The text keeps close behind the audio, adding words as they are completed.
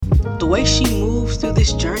The way she moves through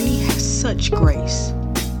this journey has such grace,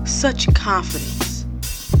 such confidence.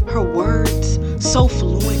 Her words, so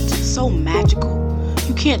fluent, so magical,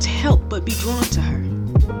 you can't help but be drawn to her.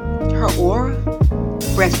 Her aura,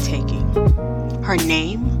 breathtaking. Her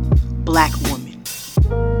name, Black Woman.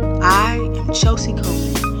 I am Chelsea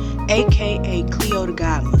Coleman, aka Cleo the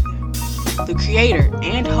Godmother, the creator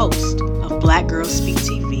and host of Black Girls Speak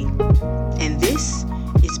TV. And this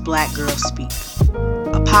is Black Girls Speak,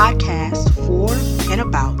 a podcast for and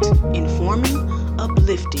about informing,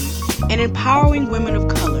 uplifting, and empowering women of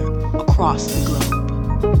color across the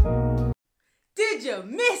globe. Did you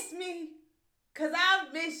miss me? Cause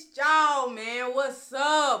I've missed y'all, man. What's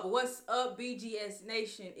up? What's up, BGS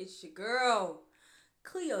Nation? It's your girl,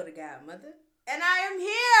 Cleo the Godmother. And I am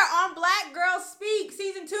here on Black Girls Speak,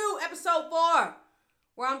 Season 2, Episode 4,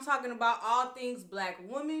 where I'm talking about all things Black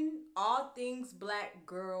woman, all things Black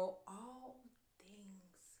girl, all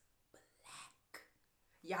things Black.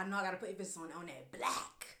 Y'all know I gotta put emphasis on that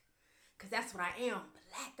Black. Cause that's what I am,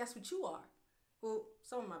 Black. That's what you are. Well,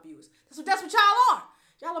 some of my viewers. That's what y'all are.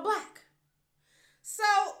 Y'all are Black. So,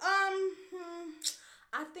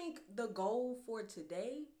 I think the goal for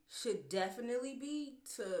today should definitely be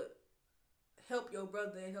to help your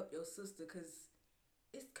brother and help your sister, because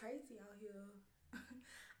it's crazy out here.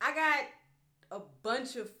 I got a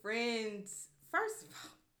bunch of friends. First of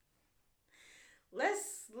all,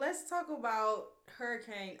 let's talk about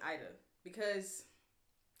Hurricane Ida, because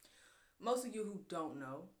most of you who don't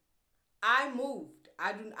know, I moved.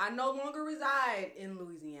 I no longer reside in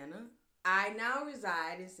Louisiana. I now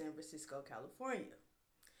reside in San Francisco, California.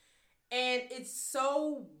 And it's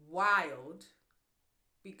so wild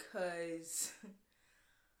because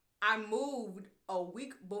I moved a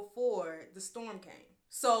week before the storm came.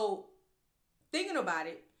 So thinking about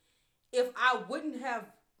it, if I wouldn't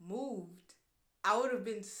have moved, I would have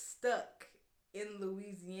been stuck in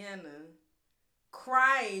Louisiana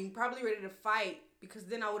crying, probably ready to fight, because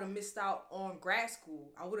then I would have missed out on grad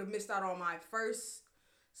school. I would have missed out on my first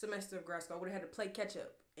semester of grad school. I would have had to play catch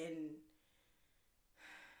up. And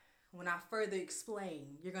when I further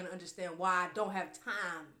explain, you're going to understand why I don't have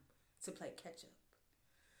time to play catch up.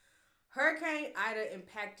 Hurricane Ida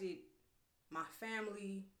impacted my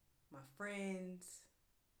family, my friends,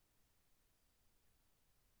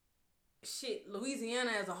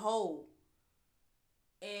 Louisiana as a whole.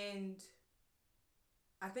 And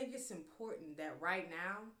I think it's important that right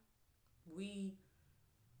now we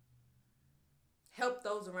help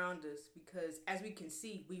those around us, because as we can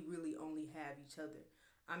see, we really only have each other.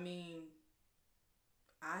 I mean,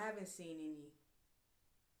 I haven't seen any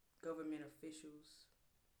government officials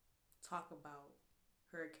talk about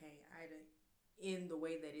Hurricane Ida in the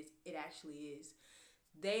way that it actually is.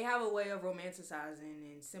 They have a way of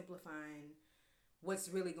romanticizing and simplifying what's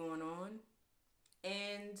really going on.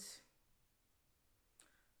 And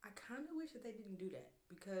I kind of wish that they didn't do that,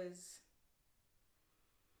 because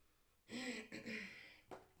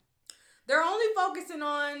they're only focusing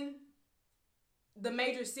on the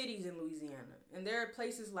major cities in Louisiana. And there are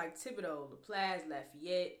places like Thibodaux, LaPlace,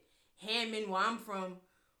 Lafayette, Hammond, where I'm from,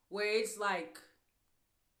 where it's like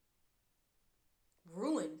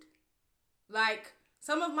ruined. Like,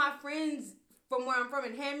 some of my friends from where I'm from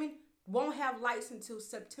in Hammond won't have lights until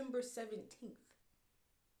September 17th.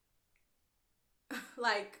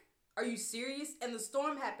 Like, are you serious? And the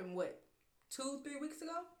storm happened, 2-3 weeks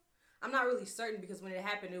ago? I'm not really certain, because when it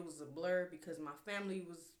happened, it was a blur, because my family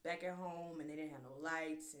was back at home and they didn't have no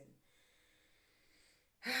lights.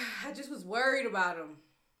 And I just was worried about them,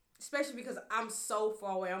 especially because I'm so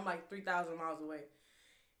far away. I'm like 3,000 miles away.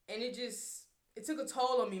 And it took a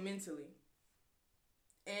toll on me mentally.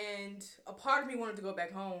 And a part of me wanted to go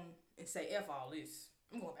back home and say, F all this.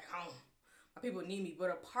 I'm going back home. My people need me. But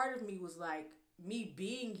a part of me was like, me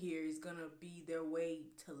being here is going to be their way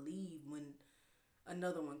to leave when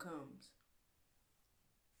another one comes.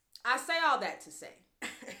 I say all that to say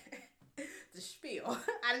the spiel.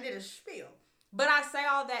 I did a spiel. But I say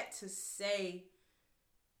all that to say,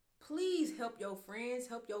 please help your friends,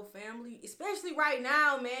 help your family, especially right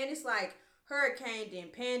now, man. It's like hurricane, then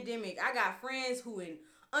pandemic. I got friends who in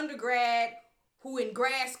undergrad, who in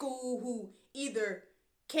grad school, who either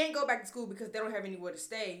can't go back to school because they don't have anywhere to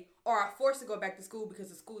stay, or are forced to go back to school because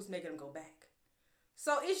the school is making them go back.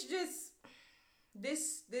 So it's just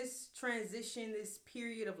this transition, this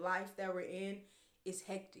period of life that we're in is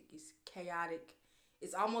hectic. It's chaotic.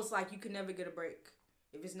 It's almost like you can never get a break.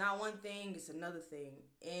 If it's not one thing, it's another thing.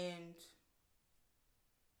 And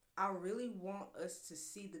I really want us to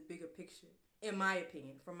see the bigger picture, in my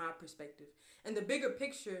opinion, from my perspective. And the bigger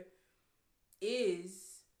picture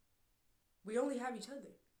is we only have each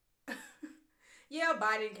other. Yeah,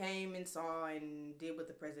 Biden came and saw and did what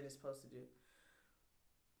the president's supposed to do.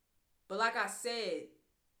 But like I said,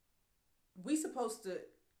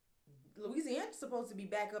 Louisiana's supposed to be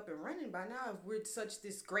back up and running by now if we're such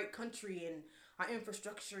this great country and our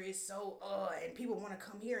infrastructure is so and people want to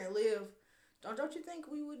come here and live. Don't you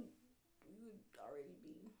think we would already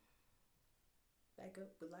be back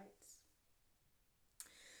up with lights?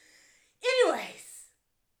 Anyways,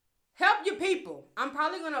 help your people. I'm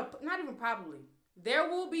probably gonna, not even probably, there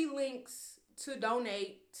will be links to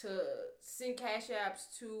donate, to send cash apps,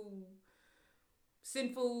 to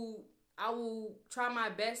send food. I will try my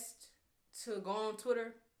best to go on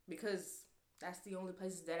Twitter because that's the only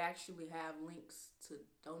places that actually have links to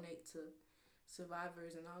donate to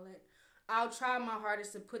survivors and all that. I'll try my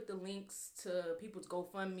hardest to put the links to people's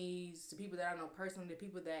GoFundMes, to people that I know personally, to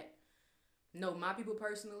people that know my people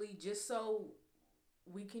personally, just so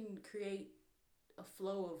we can create a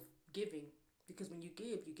flow of giving. Because when you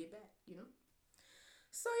give, you get back, you know?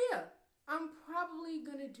 So yeah, I'm probably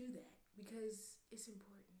gonna do that because it's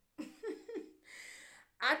important.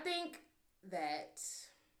 I think that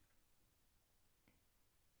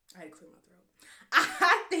I had to clear my throat.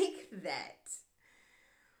 I think that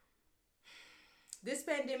this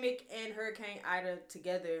pandemic and Hurricane Ida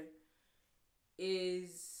together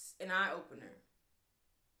is an eye-opener.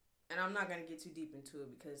 And I'm not going to get too deep into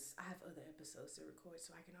it because I have other episodes to record,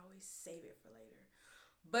 so I can always save it for later.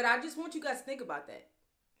 But I just want you guys to think about that.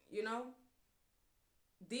 You know?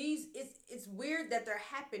 It's weird that they're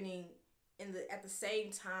happening at the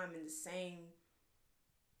same time, in the same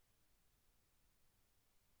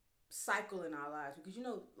cycle in our lives, because you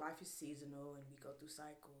know life is seasonal and we go through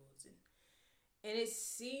cycles, and it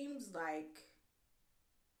seems like,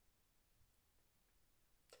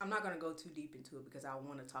 I'm not going to go too deep into it because I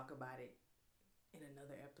want to talk about it in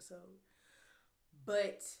another episode,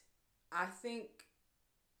 but I think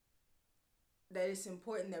that it's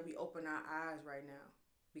important that we open our eyes right now,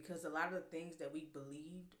 because a lot of the things that we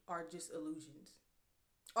believed are just illusions.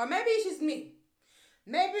 Or maybe it's just me.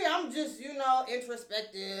 Maybe I'm just,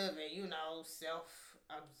 introspective and,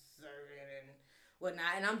 self-observant and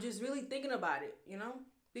whatnot. And I'm just really thinking about it,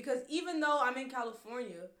 Because even though I'm in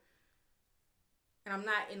California and I'm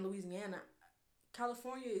not in Louisiana,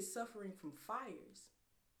 California is suffering from fires.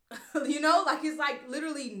 It's like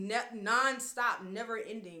literally non-stop,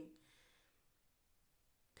 never-ending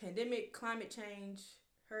pandemic, climate change,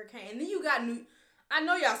 hurricane. And then you got I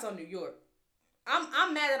know y'all saw New York.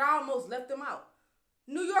 I'm mad that I almost left them out.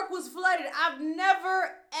 New York was flooded. I've never,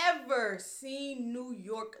 ever seen New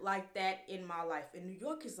York like that in my life. And New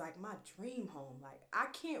York is like my dream home. Like, I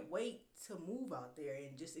can't wait to move out there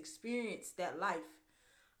and just experience that life.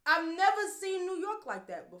 I've never seen New York like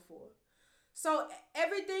that before. So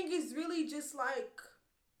everything is really just like,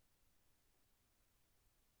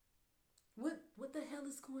 what the hell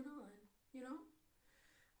is going on?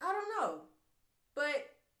 I don't know.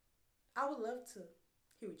 But I would love to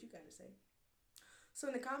hear what you got to say. So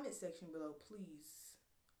in the comment section below, please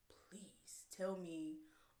tell me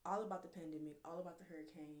all about the pandemic, all about the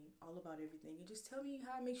hurricane, all about everything. And just tell me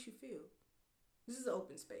how it makes you feel. This is an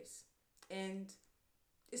open space. And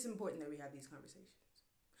it's important that we have these conversations.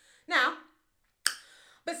 Now,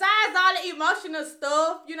 besides all the emotional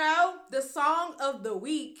stuff, the song of the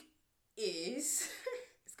week is,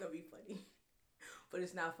 it's going to be funny. But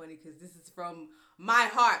it's not funny because this is from my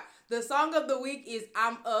heart. The song of the week is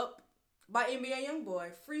I'm Up by NBA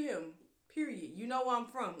Youngboy. Free him. Period. You know where I'm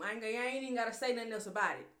from. I ain't even got to say nothing else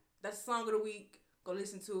about it. That's the song of the week. Go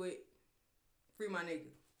listen to it. Free my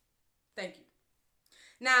nigga. Thank you.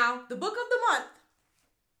 Now, the book of the month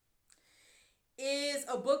is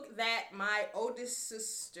a book that my oldest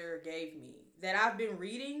sister gave me that I've been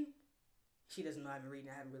reading. She doesn't know I've been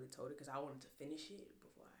reading. I haven't really told her because I wanted to finish it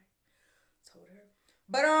before I told her.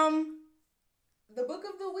 But the book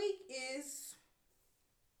of the week is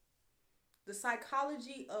The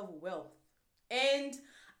Psychology of Wealth. And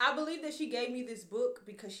I believe that she gave me this book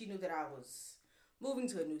because she knew that I was moving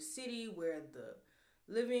to a new city where the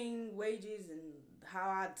living wages and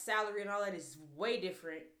salary and all that is way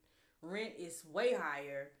different. Rent is way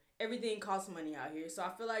higher. Everything costs money out here. So I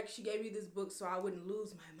feel like she gave me this book so I wouldn't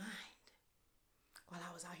lose my mind while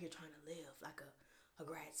I was out here trying to live like a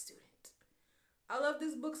grad student. I love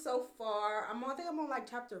this book so far. I think I'm on like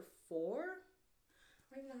chapter 4.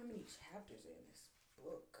 I don't even know how many chapters are in this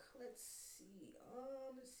book. Let's see.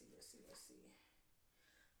 Let's see.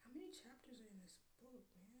 How many chapters are in this book,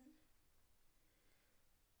 man?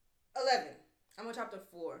 11. I'm on chapter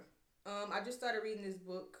 4. I just started reading this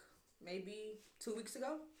book maybe 2 weeks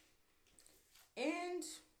ago. And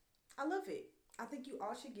I love it. I think you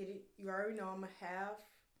all should get it. You already know I'm going to have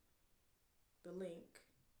the link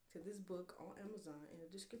to this book on Amazon in the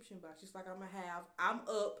description box. Just like I'm going to have I'm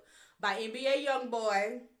Up by NBA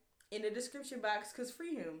Youngboy in the description box, because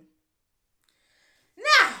free him.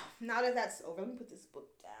 Now that that's over, let me put this book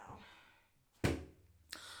down.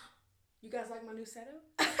 You guys like my new setup?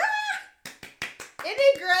 Isn't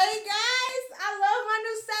it great, guys? I love my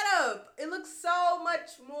new setup. It looks so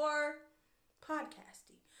much more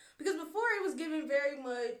podcasty. Because before it was giving very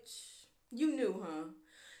much, you knew, huh?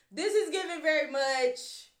 This is giving very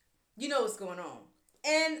much, you know what's going on.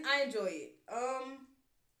 And I enjoy it.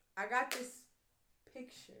 I got this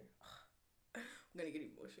picture. I'm gonna get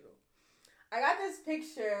emotional. I got this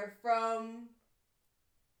picture from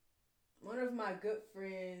one of my good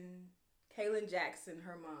friends, Kaylin Jackson,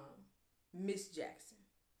 her mom, Miss Jackson.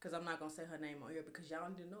 Because I'm not going to say her name on here because y'all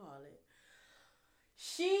didn't know all that.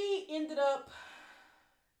 She ended up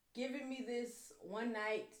giving me this one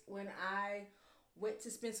night when I went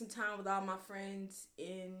to spend some time with all my friends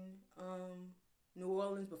in New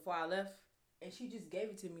Orleans before I left. And she just gave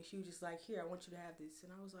it to me. She was just like, here, I want you to have this.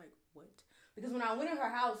 And I was like, what? Because when I went in her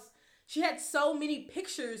house, she had so many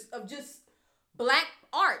pictures of just black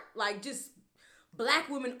art. Like just black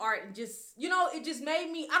women art. And just, you know, it just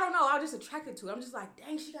made me, I don't know, I was just attracted to it. I'm just like,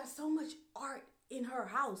 dang, she got so much art in her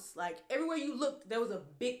house. Like everywhere you looked, there was a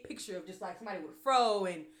big picture of just like somebody with a fro.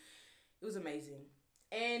 And it was amazing.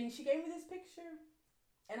 And she gave me this picture.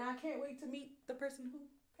 And I can't wait to meet the person who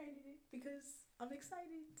painted it because I'm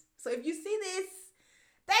excited. So if you see this,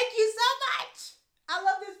 thank you so much. I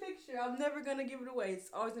love this picture. I'm never going to give it away. It's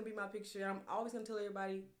always going to be my picture. I'm always going to tell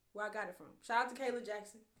everybody where I got it from. Shout out to Kayla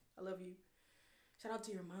Jackson. I love you. Shout out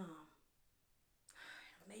to your mom.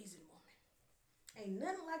 Amazing woman. Ain't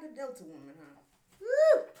nothing like a Delta woman, huh?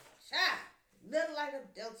 Woo! Child. Nothing like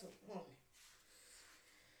a Delta woman.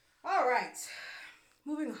 All right.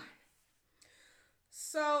 Moving on.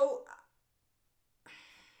 So,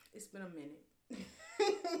 it's been a minute.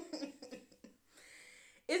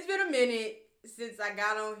 It's been a minute since I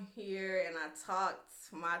got on here and I talked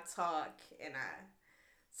my talk and I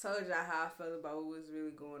told y'all how I felt about what was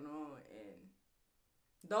really going on. And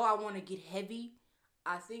though I want to get heavy,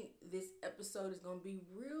 I think this episode is going to be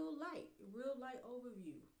real light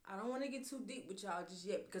overview. I don't want to get too deep with y'all just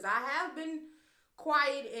yet because I have been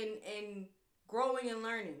quiet and growing and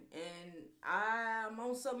learning. And I'm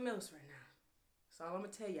on something else right now. So I'm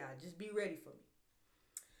going to tell y'all, just be ready for me.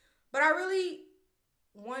 But I really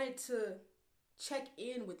wanted to check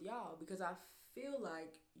in with y'all because I feel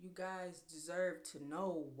like you guys deserve to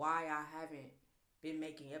know why I haven't been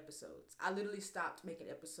making episodes. I literally stopped making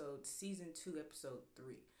episodes season 2, episode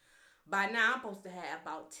 3. By now, I'm supposed to have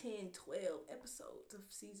about 10, 12 episodes of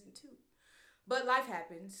season 2. But life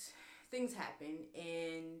happens. Things happen.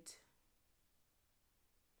 And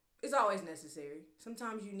it's always necessary.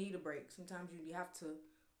 Sometimes you need a break. Sometimes you have to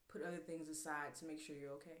put other things aside to make sure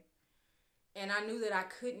you're okay. And I knew that I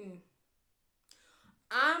couldn't.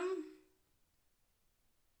 I'm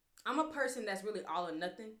a person that's really all or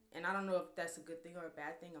nothing. And I don't know if that's a good thing or a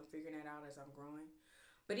bad thing. I'm figuring that out as I'm growing.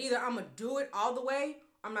 But either I'm going to do it all the way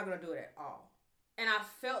or I'm not going to do it at all. And I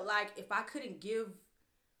felt like if I couldn't give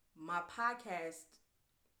my podcast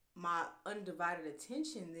my undivided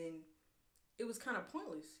attention, then it was kind of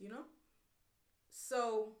pointless, you know?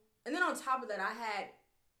 So, and then on top of that, I had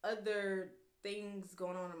other things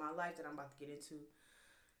going on in my life that I'm about to get into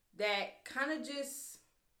that kind of just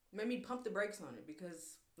made me pump the brakes on it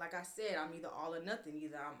because, like I said, I'm either all or nothing.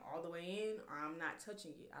 Either I'm all the way in or I'm not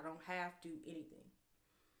touching it. I don't have to do anything.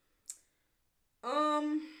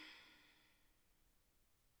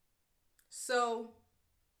 So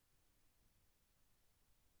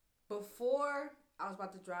before I was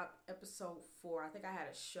about to drop episode 4, I think I had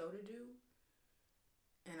a show to do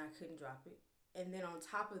and I couldn't drop it. And then on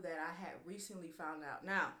top of that, I had recently found out.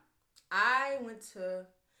 Now, I went to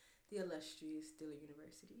the illustrious Dillard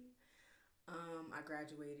University. I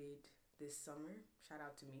graduated this summer. Shout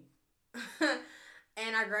out to me.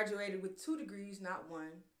 And I graduated with 2 degrees, not 1.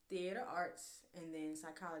 Theater arts and then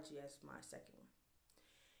psychology as my second one.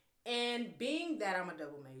 And being that I'm a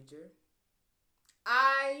double major,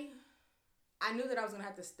 I knew that I was going to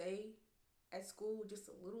have to stay at school just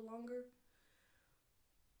a little longer.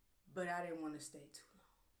 But I didn't want to stay too long.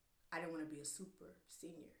 I didn't want to be a super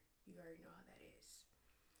senior. You already know how that is.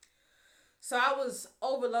 So I was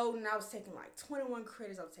overloading. I was taking like 21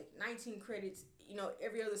 credits. I was taking 19 credits,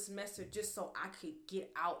 every other semester just so I could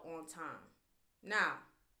get out on time. Now,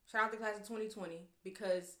 shout out to class of 2020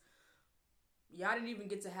 because y'all didn't even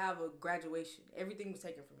get to have a graduation. Everything was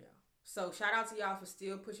taken from y'all. So shout out to y'all for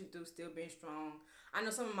still pushing through, still being strong. I know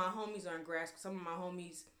some of my homies are in grad school. Some of my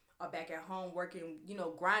homies are back at home working,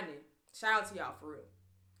 grinding. Shout out to y'all for real.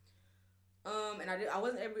 And I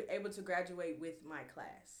wasn't able to graduate with my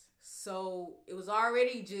class. So it was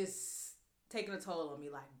already just taking a toll on me.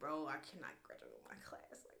 Like, bro, I cannot graduate with my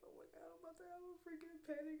class. Like, oh my God, I'm about to have a freaking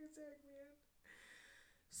panic attack, man.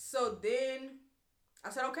 So then I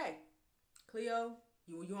said, okay, Cleo,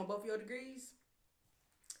 you want both of your degrees?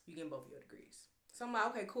 You get both of your degrees. So I'm like,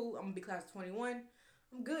 okay, cool. I'm going to be class of 21.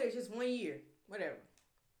 I'm good. It's just 1 year. Whatever.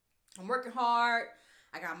 I'm working hard.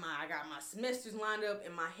 I got my semesters lined up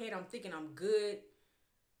in my head. I'm thinking I'm good.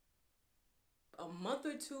 A month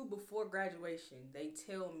or two before graduation, they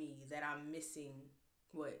tell me that I'm missing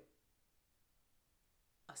what?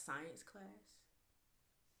 A science class?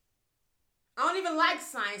 I don't even like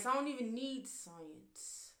science. I don't even need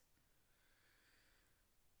science.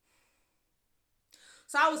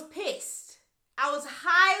 So I was pissed. I was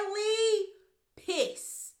highly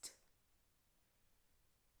pissed.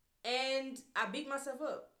 And I beat myself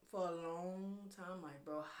up for a long time. Like,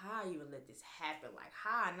 bro, how I even let this happen? Like,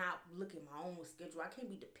 how I not look at my own schedule? I can't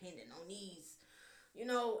be dependent on these.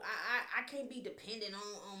 I can't be dependent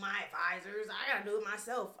on my advisors. I gotta do it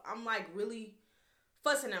myself. I'm like really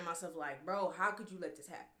fussing at myself like, bro, how could you let this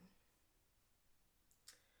happen?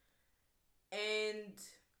 And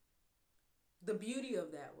the beauty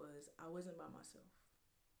of that was I wasn't by myself.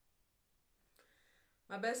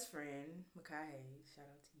 My best friend, Makai Hayes, shout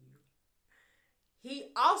out to you.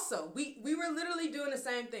 He also, we were literally doing the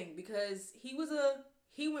same thing because he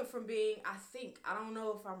went from being, I don't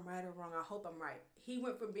know if I'm right or wrong. I hope I'm right. He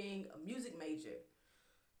went from being a music major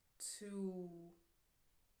to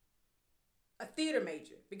a theater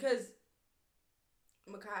major because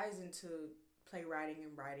Makai is into playwriting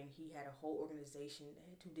and writing. He had a whole organization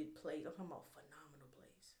who did plays. I'm talking about phenomenal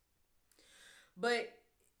plays. But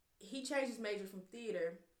he changed his major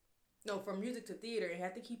from music to theater, and I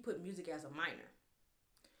think he put music as a minor.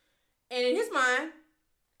 And in his mind,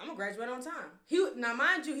 I'm gonna graduate on time. Now,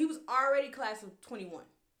 mind you, he was already class of 21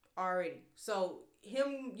 already. So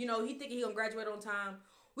him, he thinking he gonna graduate on time.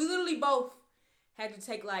 We literally both had to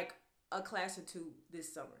take like a class or two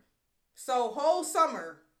this summer. So whole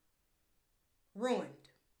summer ruined.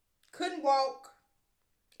 Couldn't walk.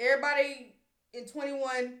 Everybody in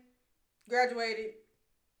 21 graduated.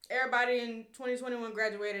 Everybody in 2021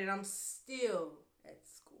 graduated, and I'm still at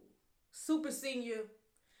school. Super senior.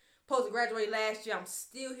 Supposed to graduate last year. I'm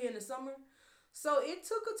still here in the summer. So it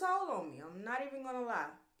took a toll on me. I'm not even going to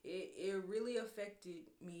lie. It really affected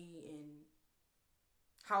me in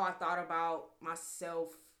how I thought about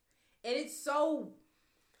myself. And it's so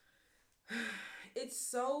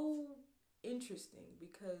interesting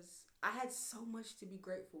because I had so much to be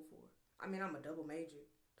grateful for. I mean, I'm a double major.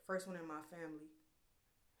 The first one in my family.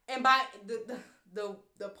 And by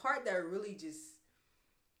the part that really just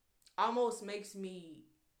almost makes me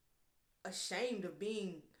ashamed of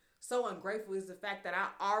being so ungrateful is the fact that I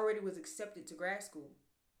already was accepted to grad school.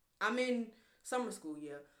 I'm in summer school,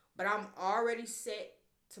 yeah, but I'm already set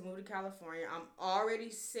to move to California. I'm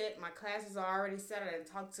already set. My classes are already set. I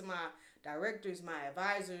talked to my directors, my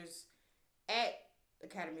advisors at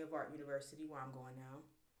Academy of Art University, where I'm going now.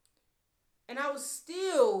 And I was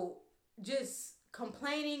still just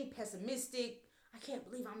complaining, pessimistic. I can't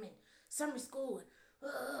believe I'm in summer school.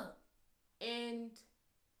 And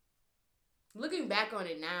looking back on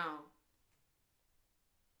it now,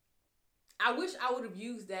 I wish I would have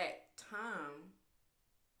used that time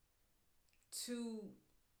to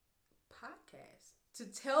podcast, to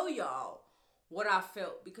tell y'all what I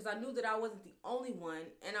felt, because I knew that I wasn't the only one.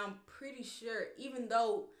 And I'm pretty sure, even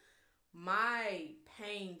though my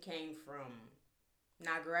pain came from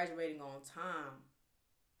not graduating on time,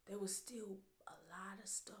 there was still a lot of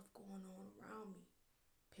stuff going on around me.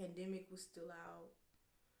 Pandemic was still out,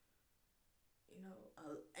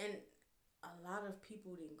 and a lot of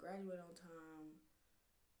people didn't graduate on time.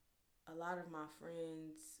 A lot of my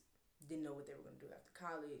friends didn't know what they were going to do after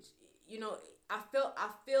college. I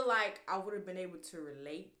feel like I would have been able to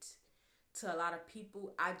relate to a lot of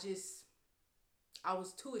people. I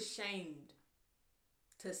was too ashamed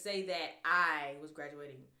to say that I was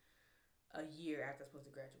graduating a year after I was supposed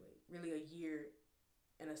to graduate. Really a year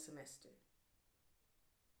and a semester.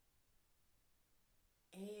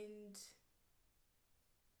 And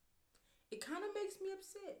it kind of makes me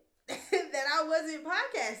upset that I wasn't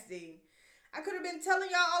podcasting. I could have been telling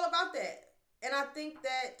y'all all about that. And I think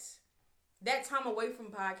that time away from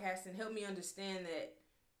podcasting helped me understand that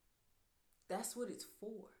that's what it's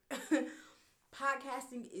for.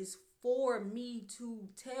 Podcasting is for me to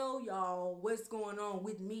tell y'all what's going on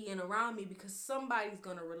with me and around me, because somebody's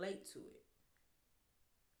going to relate to it.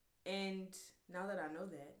 And now that I know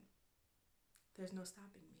that, there's no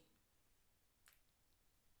stopping me.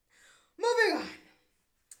 Moving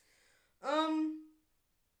on.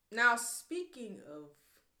 Now speaking of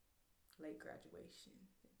late graduation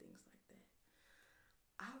and things like that,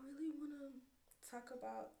 I really want to talk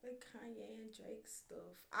about the Kanye and Drake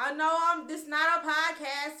stuff. I know this not a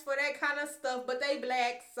podcast for that kind of stuff, but they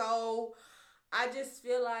black, so I just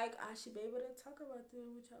feel like I should be able to talk about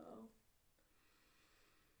them with y'all.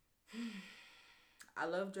 I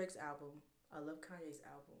love Drake's album. I love Kanye's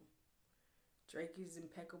album. Drake is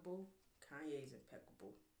impeccable. Kanye is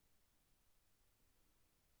impeccable.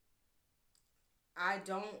 I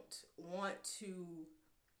don't want to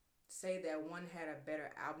say that one had a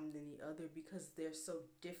better album than the other because they're so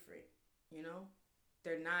different, you know?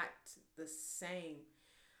 They're not the same.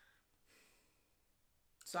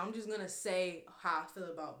 So I'm just going to say how I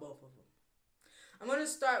feel about both of them. I'm going to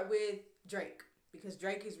start with Drake because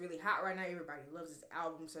Drake is really hot right now. Everybody loves his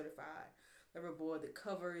album, Certified Lover Boy. The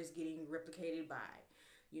cover is getting replicated by,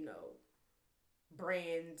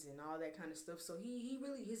 brands and all that kind of stuff. So he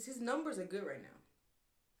really, his numbers are good right now.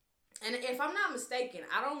 And if I'm not mistaken,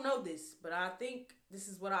 I don't know this, but I think this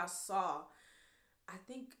is what I saw. I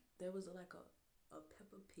think there was like a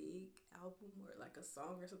Peppa Pig album or like a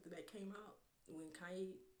song or something that came out when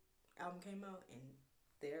Kanye album came out, and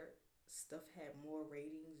their stuff had more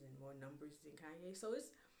ratings and more numbers than Kanye. So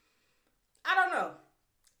I don't know.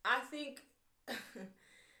 I think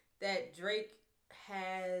that Drake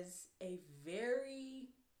has I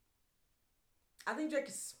think Drake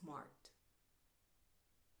is smart.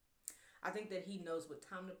 I think that he knows what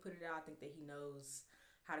time to put it out. I think that he knows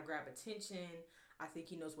how to grab attention. I think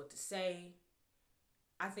he knows what to say.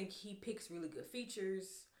 I think he picks really good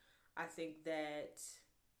features. I think that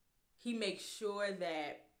he makes sure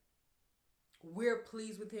that we're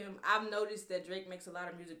pleased with him. I've noticed that Drake makes a lot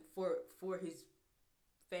of music for his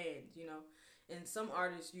fans, And some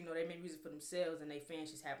artists, they make music for themselves and their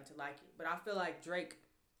fans just happen to like it. But I feel like Drake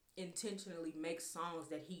intentionally makes songs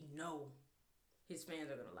that he know his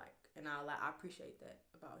fans are going to like. And I appreciate that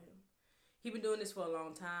about him. He's been doing this for a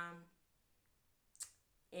long time.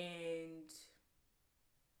 And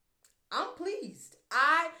I'm pleased.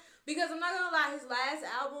 Because I'm not going to lie, his last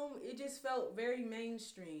album, it just felt very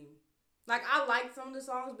mainstream. Like, I liked some of the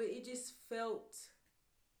songs, but it just felt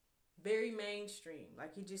very mainstream.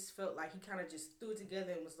 Like, he just felt like he kind of just threw it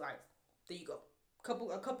together and was like, there you go.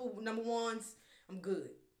 A couple number ones, I'm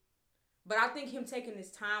good. But I think him taking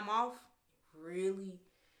his time off, really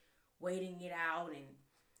waiting it out and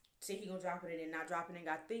say he gonna drop it and then not dropping it.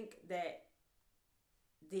 I think that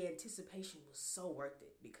the anticipation was so worth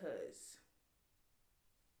it because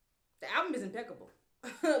the album is impeccable.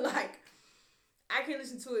 Like, I can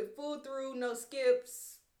listen to it full through, no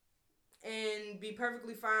skips, and be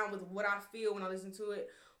perfectly fine with what I feel when I listen to it.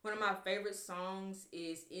 One of my favorite songs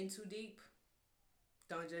is In Too Deep.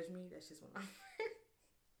 Don't judge me. That's just one of my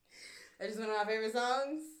favorite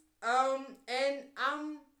songs.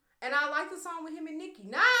 And I like the song with him and Nicki.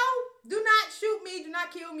 Now, do not shoot me. Do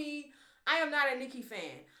not kill me. I am not a Nicki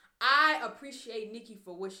fan. I appreciate Nicki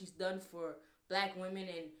for what she's done for black women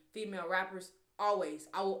and female rappers. Always.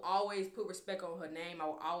 I will always put respect on her name. I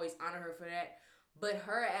will always honor her for that. But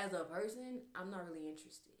her as a person, I'm not really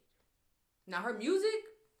interested. Now, her music,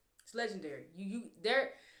 it's legendary. You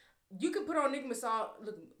can put on Nicki Minaj.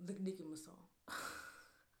 Look Nicki Minaj.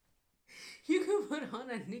 You can put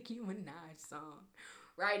on a Nicki Minaj song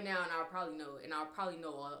right now, and I'll probably know it. And I'll probably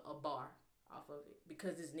know a bar off of it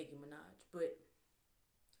because it's Nicki Minaj. But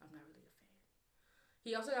I'm not really a fan.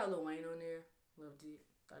 He also got Lil Wayne on there. Loved it.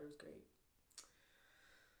 Thought it was great.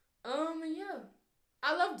 Yeah.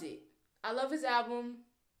 I loved it. I love his album.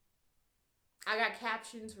 I got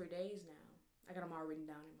captions for days now. I got them all written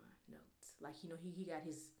down in my notes. Like, he got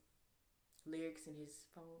his lyrics in his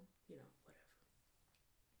phone. Whatever.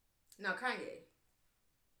 Now, Kanye.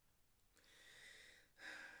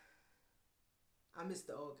 I miss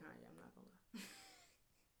the old Kanye, I'm not gonna lie.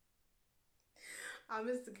 I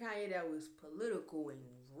miss the Kanye that was political and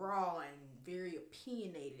raw and very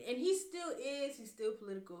opinionated. And he still is. He's still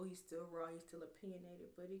political. He's still raw. He's still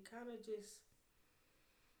opinionated. But he kind of just...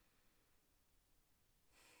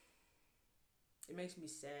 It makes me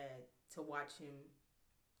sad to watch him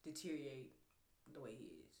deteriorate the way he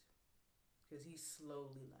is. Because he's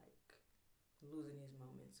slowly, losing his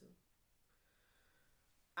momentum.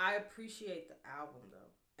 I appreciate the album,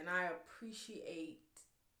 though. And I appreciate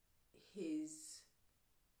his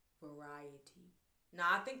variety. Now,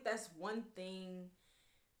 I think that's one thing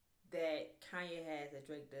that Kanye has that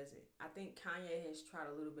Drake doesn't. I think Kanye has tried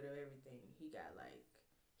a little bit of everything.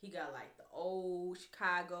 He got like the old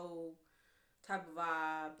Chicago type of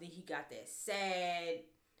vibe. Then he got that sad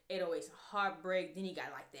 808s and heartbreak. Then he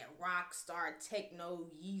got like that rock star techno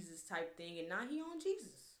Yeezus type thing. And now he on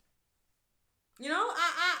Jesus. You know,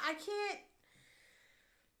 I can't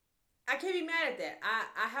be mad at that.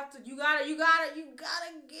 I have to. You gotta give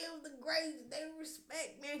the greats their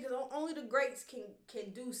respect, man. Because only the greats can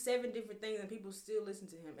do 7 different things and people still listen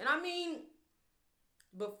to him. And I mean,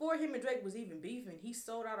 before him and Drake was even beefing, he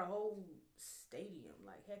sold out a whole stadium.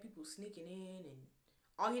 Like, had people sneaking in, and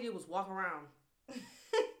all he did was walk around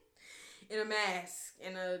in a mask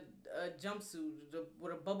and a jumpsuit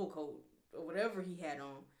with a bubble coat or whatever he had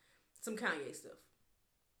on. Some Kanye stuff.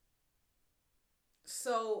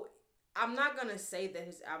 So I'm not gonna say that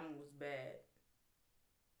his album was bad.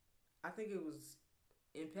 I think it was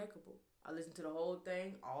impeccable. I listened to the whole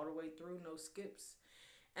thing all the way through, no skips.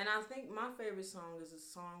 And I think my favorite song is a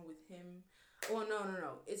song with him. Well,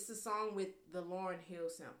 no. It's the song with the Lauryn Hill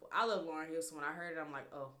sample. I love Lauryn Hill, so when I heard it, I'm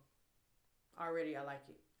like, oh, already I like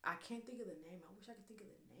it. I can't think of the name. I wish I could think of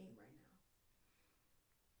the name right now.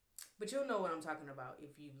 But you'll know what I'm talking about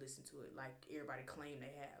if you listen to it, like everybody claim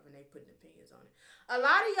they have, and they putting opinions on it. A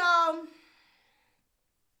lot of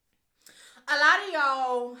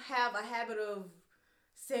y'all have a habit of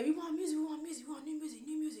saying, we want music, we want new music.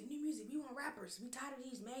 We want rappers. We tired of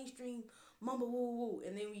these mainstream mumble woo woo.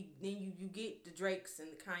 And then you get the Drakes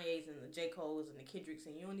and the Kanyes and the J. Coles and the Kendricks,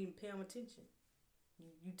 and you don't even pay them attention.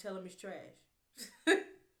 You tell them it's trash.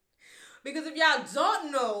 Because if y'all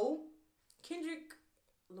don't know, Kendrick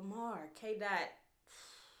Lamar, K-Dot,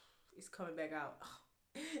 is coming back out.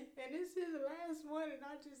 And this is the last one, and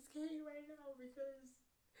I just can't right now because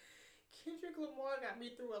Kendrick Lamar got me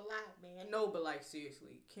through a lot, man. No, but like,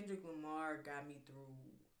 seriously, Kendrick Lamar got me through a lot.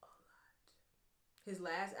 His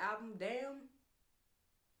last album, Damn,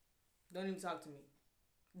 don't even talk to me.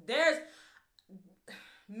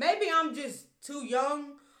 Maybe I'm just too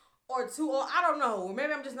young or too old. I don't know. Or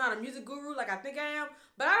maybe I'm just not a music guru like I think I am.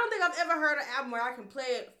 But I don't think I've ever heard an album where I can play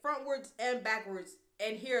it frontwards and backwards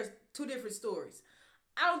and hear 2 different stories.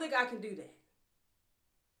 I don't think I can do that.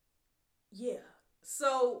 Yeah.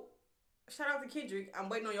 So, shout out to Kendrick. I'm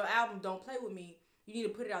waiting on your album, Don't Play With Me. You need to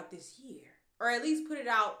put it out this year. Or at least put it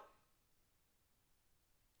out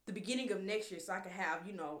the beginning of next year so I can have,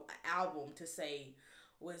 an album to say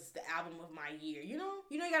was the album of my year. You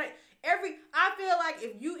gotta, I feel like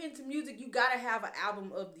if you into music, you gotta have an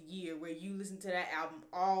album of the year where you listen to that album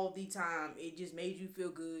all the time. It just made you feel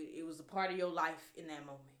good. It was a part of your life in that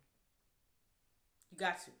moment. You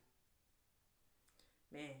got to.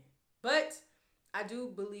 Man. But I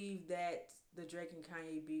do believe that the Drake and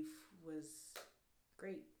Kanye beef was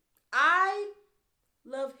great. I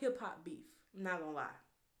love hip-hop beef. I'm not gonna lie.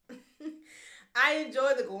 I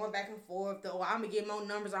enjoy the going back and forth. I'm gonna get more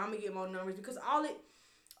numbers. Because all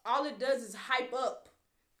it does is hype up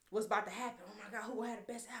what's about to happen. Oh my God, who had the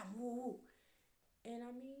best album? Woo. And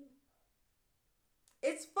I mean,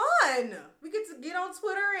 it's fun. We get to get on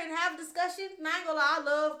Twitter and have discussions. And I ain't gonna lie, I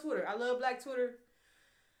love Twitter. I love Black Twitter.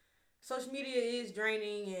 Social media is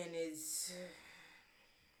draining and it's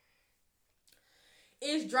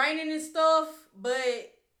draining and stuff,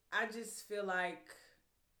 but I just feel like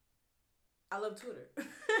I love Twitter.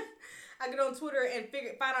 I get on Twitter and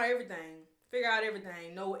find out everything. Figure out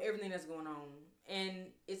everything. Know everything that's going on.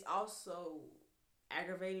 And it's also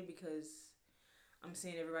aggravating because I'm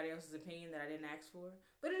seeing everybody else's opinion that I didn't ask for.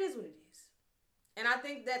 But it is what it is. And I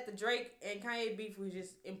think that the Drake and Kanye beef was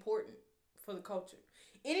just important for the culture.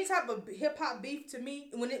 Any type of hip-hop beef to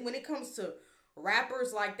me, when it comes to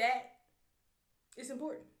rappers like that, it's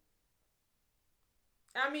important.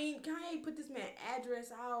 I mean, Kanye put this man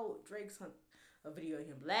address out. Drake sent a video of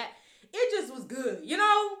him black. It just was good,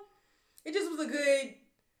 It just was a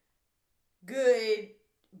good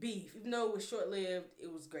beef. Even though it was short-lived,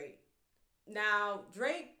 it was great. Now,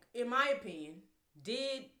 Drake, in my opinion,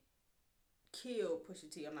 did kill Pusha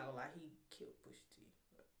T. I'm not gonna lie, he killed Pusha T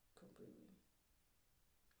completely.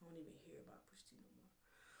 I don't even hear about Pusha T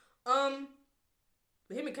no more.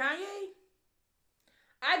 But him and Kanye,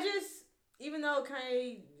 even though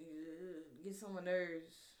Kanye gets on my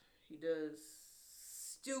nerves, he does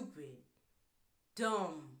stupid,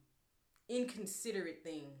 dumb, inconsiderate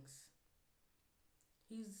things.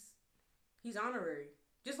 He's honorary.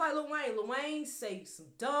 Just like Lil Wayne. Lil Wayne say some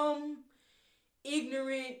dumb,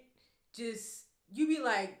 ignorant, you be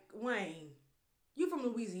like, Wayne, you from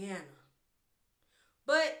Louisiana.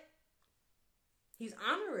 But he's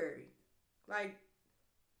honorary. Like,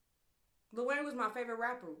 Lil Wayne was my favorite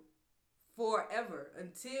rapper forever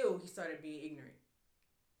until he started being ignorant.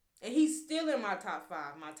 And he's still in my top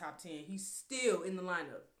 5, my top 10. He's still in the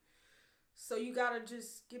lineup. So you gotta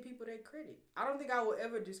just give people their credit. I don't think I will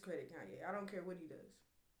ever discredit Kanye. I don't care what he does.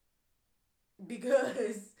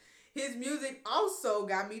 Because his music also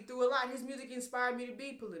got me through a lot. His music inspired me to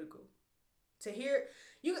be political. To hear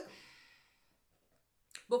you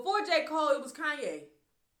before J. Cole, it was Kanye.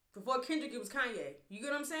 Before Kendrick, it was Kanye. You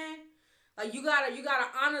get what I'm saying? Like you gotta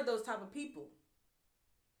honor those type of people.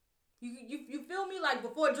 You feel me? Like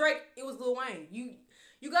before Drake, it was Lil Wayne. You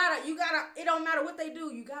gotta. It don't matter what they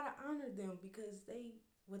do. You gotta honor them because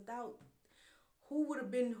who would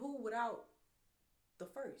have been who without the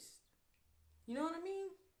first? You know what I mean?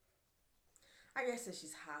 I guess that's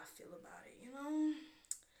just how I feel about it. You know,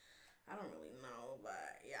 I don't really know,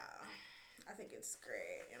 but yeah, I think it's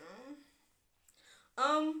great. You know.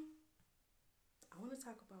 I want to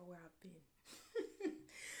talk about where I've been.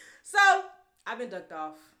 So I've been ducked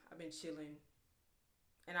off. I've been chilling,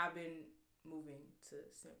 and I've been moving to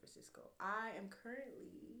San Francisco. I am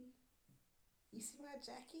currently, you see my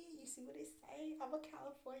jacket? You see what it say? I'm a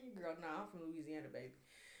California girl. No, I'm from Louisiana, baby.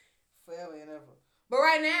 Forever and ever. But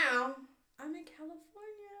right now, I'm in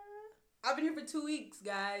California. I've been here for 2 weeks,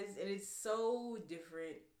 guys, and it's so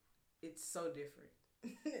different. It's so different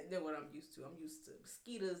than what I'm used to. I'm used to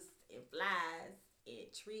mosquitoes and flies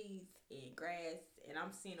and trees and grass, and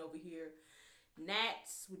I'm seeing over here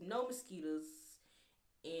gnats with no mosquitoes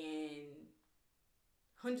and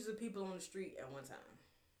hundreds of people on the street at one time.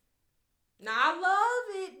 Now, I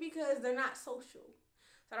love it because they're not social.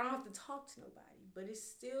 So I don't have to talk to nobody. But it's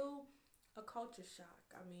still a culture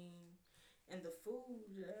shock. I mean, and the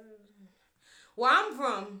food. Where I'm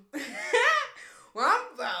from,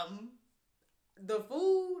 the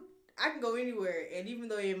food, I can go anywhere. And even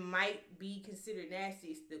though it might be considered nasty,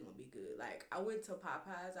 it's still going to be good. Like, I went to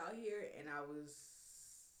Popeyes out here and I was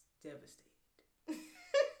devastated.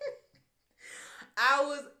 I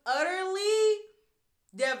was utterly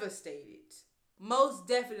devastated. Most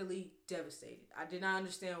definitely devastated. I did not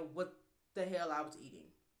understand what the hell I was eating.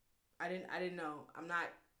 I didn't know. I'm not.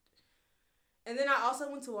 And then I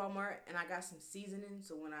also went to Walmart and I got some seasoning.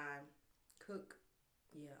 So when I cook,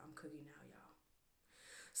 yeah, I'm cooking now, y'all.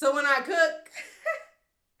 So when I cook,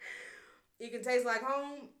 it can taste like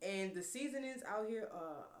home. And the seasonings out here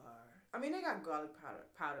I mean, they got garlic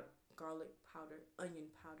powder,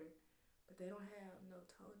 onion powder. But they don't have no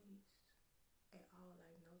Tonys at all.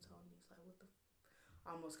 Like, no Tonys. Like, what the...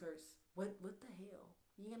 I almost curse. What the hell?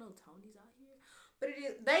 You ain't got no Tonys out here? But it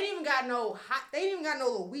is... They ain't even got no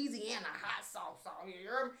Louisiana hot sauce out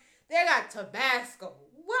here. They got Tabasco.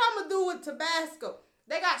 What I'm gonna do with Tabasco?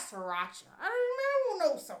 They got Sriracha. I don't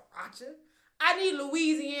know Sriracha. I need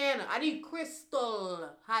Louisiana. I need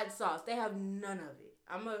Crystal hot sauce. They have none of it.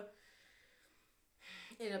 I'm gonna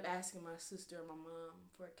end up asking my sister and my mom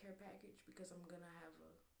for a care package because I'm gonna have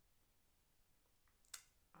a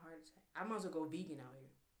heart attack. I might as well go vegan out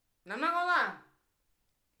here. And I'm not gonna lie.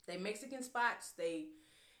 They Mexican spots, they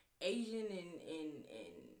Asian and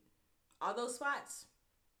all those spots.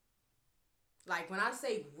 Like when I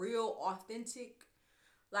say real authentic,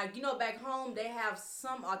 like, you know, back home they have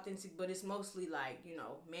some authentic, but it's mostly like, you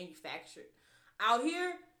know, manufactured. Out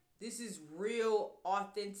here, this is real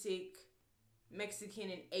authentic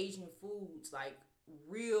Mexican and Asian foods, like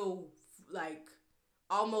real, like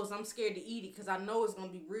almost I'm scared to eat it because I know it's gonna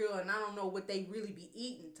be real and I don't know what they really be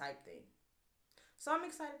eating type thing. So I'm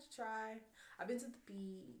excited to try. I've been to the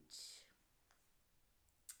beach.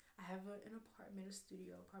 I have an apartment, a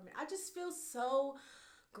studio apartment. I just feel so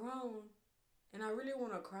grown and I really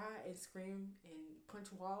want to cry and scream and punch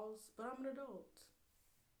walls, but I'm an adult.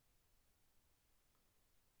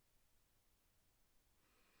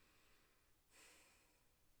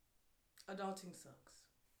 Adulting sucks.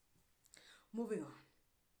 Moving on.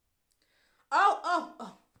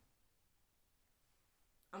 Oh.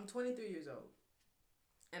 I'm 23 years old.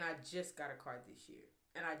 And I just got a car this year.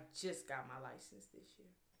 And I just got my license this year.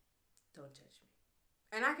 Don't judge me.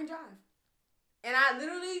 And I can drive. And I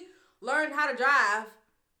literally learned how to drive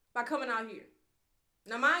by coming out here.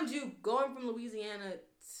 Now, mind you, going from Louisiana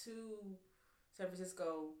to San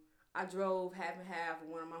Francisco, I drove half and half with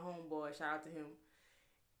one of my homeboys. Shout out to him.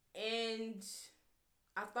 And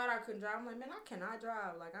I thought I couldn't drive. I'm like, man, I cannot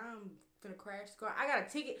drive. Like, I'm gonna crash the car. I got a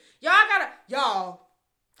ticket. Y'all.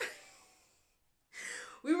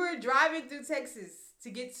 We were driving through Texas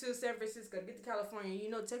to get to San Francisco, to get to California.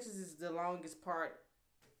 You know, Texas is the longest part.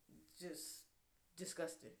 Just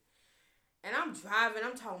disgusting. And I'm driving.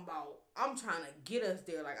 I'm trying to get us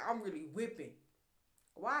there. Like, I'm really whipping.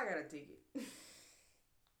 Why I got a ticket?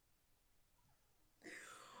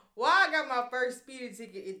 Why I got my first speeding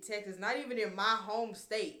ticket in Texas, not even in my home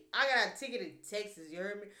state. I got a ticket in Texas, you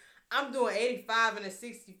heard me? I'm doing 85 and a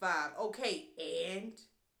 65. Okay, and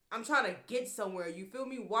I'm trying to get somewhere. You feel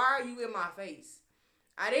me? Why are you in my face?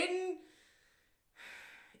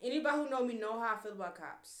 Anybody who know me know how I feel about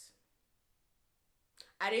cops.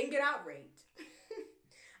 I didn't get outraged.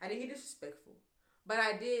 I didn't get disrespectful. But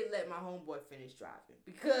I did let my homeboy finish driving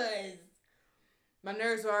because my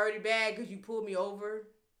nerves were already bad because you pulled me over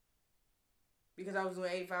because I was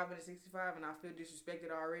doing 85 and a 65 and I feel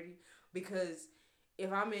disrespected already because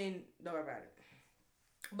if I'm in, don't worry about it.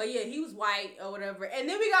 But yeah, he was white or whatever. And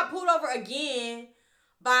then we got pulled over again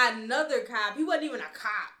by another cop. He wasn't even a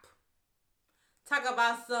cop. Talk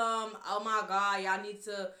about some, oh my God, y'all need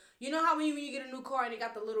to, you know how when you get a new car and they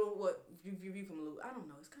got the little, what, review from Louis, I don't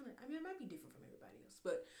know, it's kind of, I mean, it might be different from everybody else,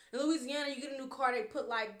 but in Louisiana, you get a new car, they put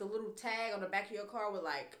like the little tag on the back of your car with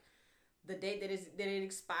like the date that it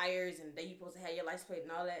expires and the day you're supposed to have your license plate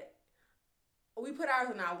and all that. We put ours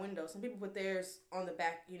on our window. Some people put theirs on the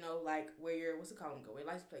back, you know, like where your, what's it called, go, where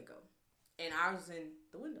your license plate go. And ours was in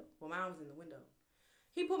the window. Well, mine was in the window.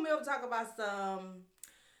 He put me over to talk about some,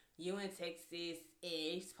 you in Texas,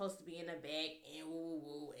 and you're supposed to be in the back, and woo, woo,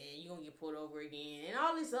 woo, and you're going to get pulled over again, and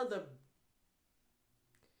all this other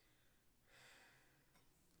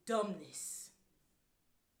dumbness.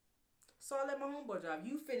 So I let my homeboy drive.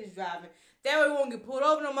 You finish driving. That way we won't get pulled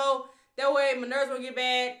over no more. That way my nerves won't get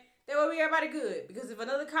bad. That way we everybody good. Because if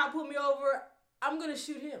another cop pull me over, I'm going to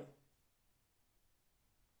shoot him.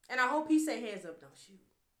 And I hope he say hands up, don't shoot.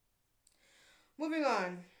 Moving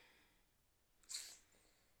on.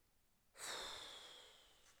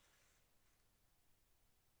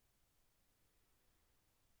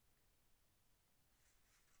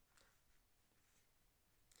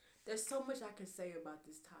 There's so much I can say about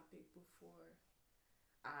this topic before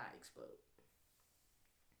I explode.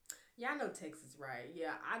 Yeah, I know Texas, right?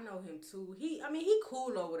 Yeah, I know him too. He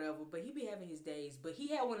cool or whatever, but he be having his days. But he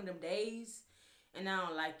had one of them days, and I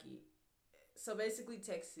don't like it. So basically,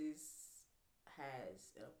 Texas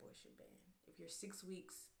has an abortion ban. If you're 6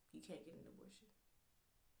 weeks, you can't get an abortion.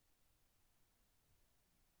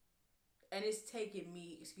 And it's taking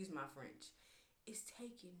me, excuse my French, it's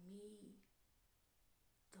taking me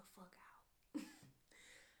the fuck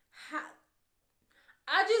out.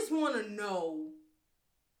 I just want to know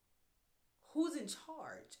who's in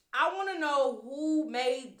charge. I want to know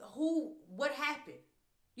what happened.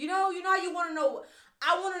 You know how you want to know.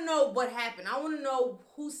 I want to know what happened. I want to know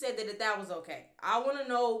who said that was okay. I want to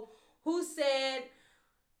know who said,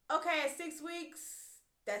 okay, at 6 weeks,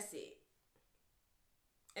 that's it.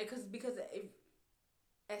 And because if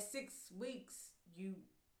at 6 weeks, you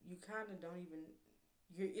kind of don't even,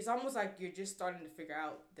 it's almost like you're just starting to figure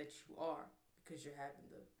out that you are because you're having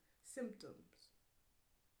the symptoms.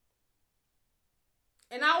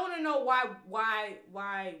 And I want to know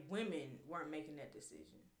why women weren't making that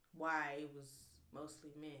decision. Why it was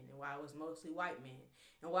mostly men, and why it was mostly white men,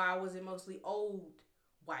 and why was it mostly old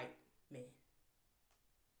white men.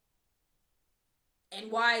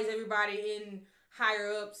 And why is everybody in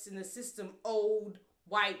higher ups in the system old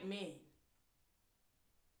white men?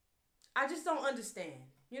 I just don't understand.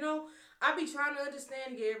 You know, I be trying to understand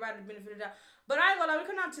and get everybody the benefit of the doubt. But I ain't gonna lie, when it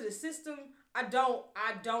comes down to the system, I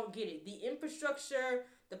don't get it. The infrastructure,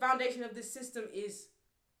 the foundation of this system is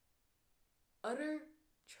utter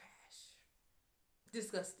trash.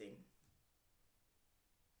 Disgusting.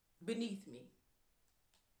 Beneath me.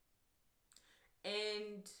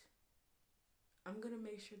 And I'm gonna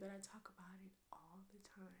make sure that I talk about it all the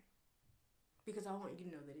time. Because I want you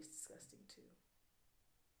to know that it's disgusting too.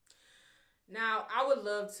 Now, I would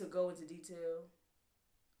love to go into detail,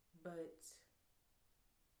 but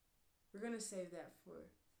we're going to save that for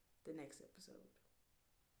the next episode.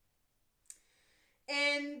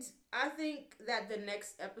 And I think that the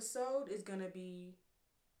next episode is going to be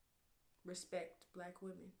Respect Black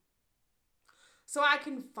Women. So I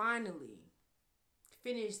can finally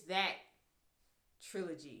finish that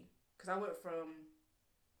trilogy. Because I went from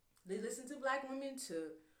listen to Black women to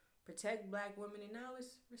protect Black women, and now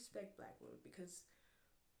it's respect Black women. Because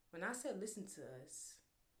when I said listen to us,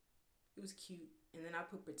 it was cute, and then I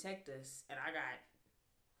put protect us, and I got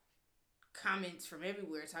comments from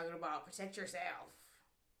everywhere talking about protect yourself.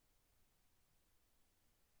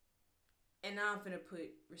 And now I'm finna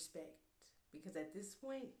put respect, because at this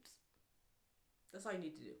point, that's all you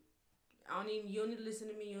need to do. You don't need to listen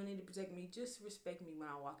to me, you don't need to protect me, just respect me when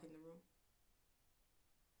I walk in the room.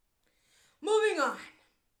 Moving on.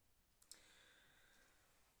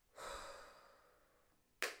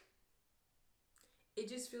 It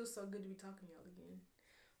just feels so good to be talking to y'all again.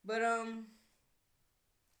 But,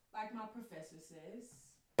 like my professor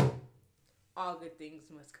says, all good things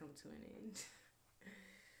must come to an end.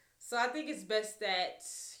 So I think it's best that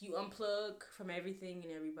you unplug from everything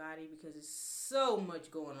and everybody because it's so much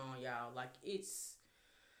going on, y'all. Like, it's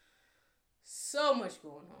so much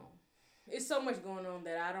going on. It's so much going on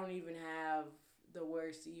that I don't even have the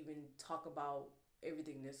words to even talk about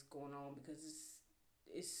everything that's going on because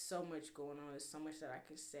it's so much going on. There's so much that I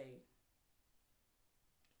can say.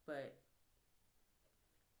 But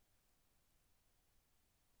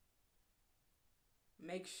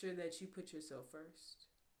make sure that you put yourself first.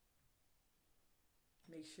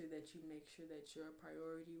 Make sure that you're a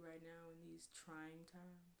priority right now in these trying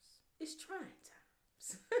times. It's trying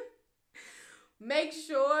times. Make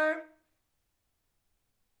sure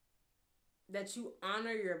that you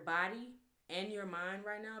honor your body and your mind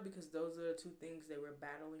right now because those are the two things that we're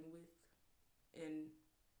battling with and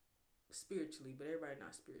spiritually, but everybody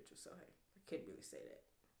not spiritual, so hey, I can't really say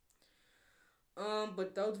that.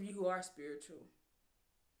 But those of you who are spiritual,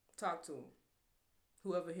 talk to him,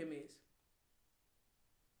 whoever him is.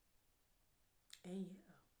 And yeah,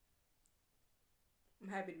 I'm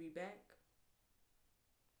happy to be back.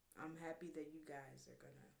 I'm happy that you guys are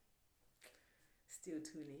gonna still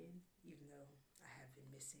tune in, even though I have been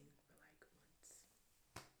missing for like months.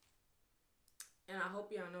 And I hope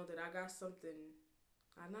y'all know that I got something.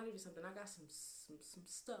 Not even something. I got some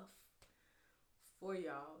stuff for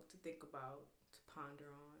y'all to think about, to ponder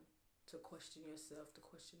on, to question yourself, to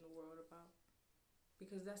question the world about,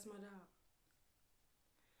 because that's my job.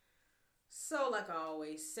 So, like I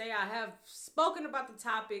always say, I have spoken about the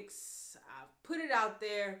topics. I've put it out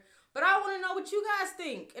there. But I want to know what you guys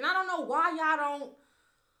think. And I don't know why y'all don't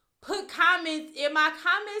put comments in my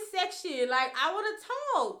comment section. Like, I want to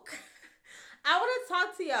talk. I want to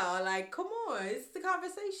talk to y'all. Like, come on. It's the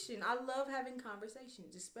conversation. I love having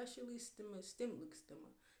conversations, especially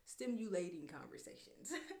stimulating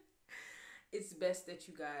conversations. It's best that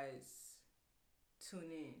you guys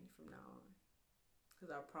tune in from now on.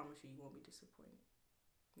 Because I promise you won't be disappointed.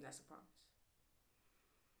 And that's a promise.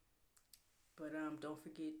 But don't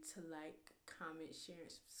forget to like, comment, share, and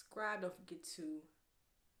subscribe. Don't forget to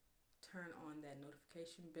turn on that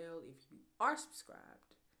notification bell if you are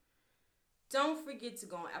subscribed. Don't forget to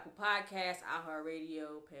go on Apple Podcasts,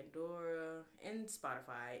 iHeartRadio, Pandora, and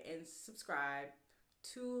Spotify and subscribe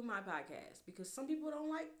to my podcast. Because some people don't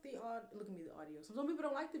like the audio. Some people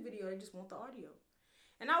don't like the video. They just want the audio.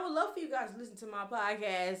 And I would love for you guys to listen to my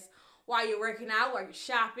podcast while you're working out, while you're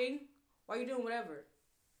shopping, while you're doing whatever.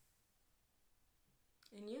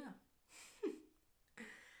 And yeah,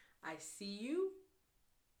 I see you,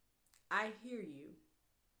 I hear you,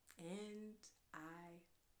 and I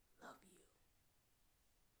love you.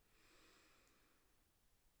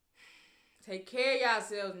 Take care of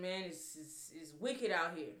yourselves, man. It's wicked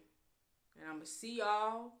out here. And I'm going to see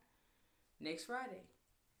y'all next Friday.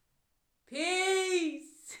 Peace.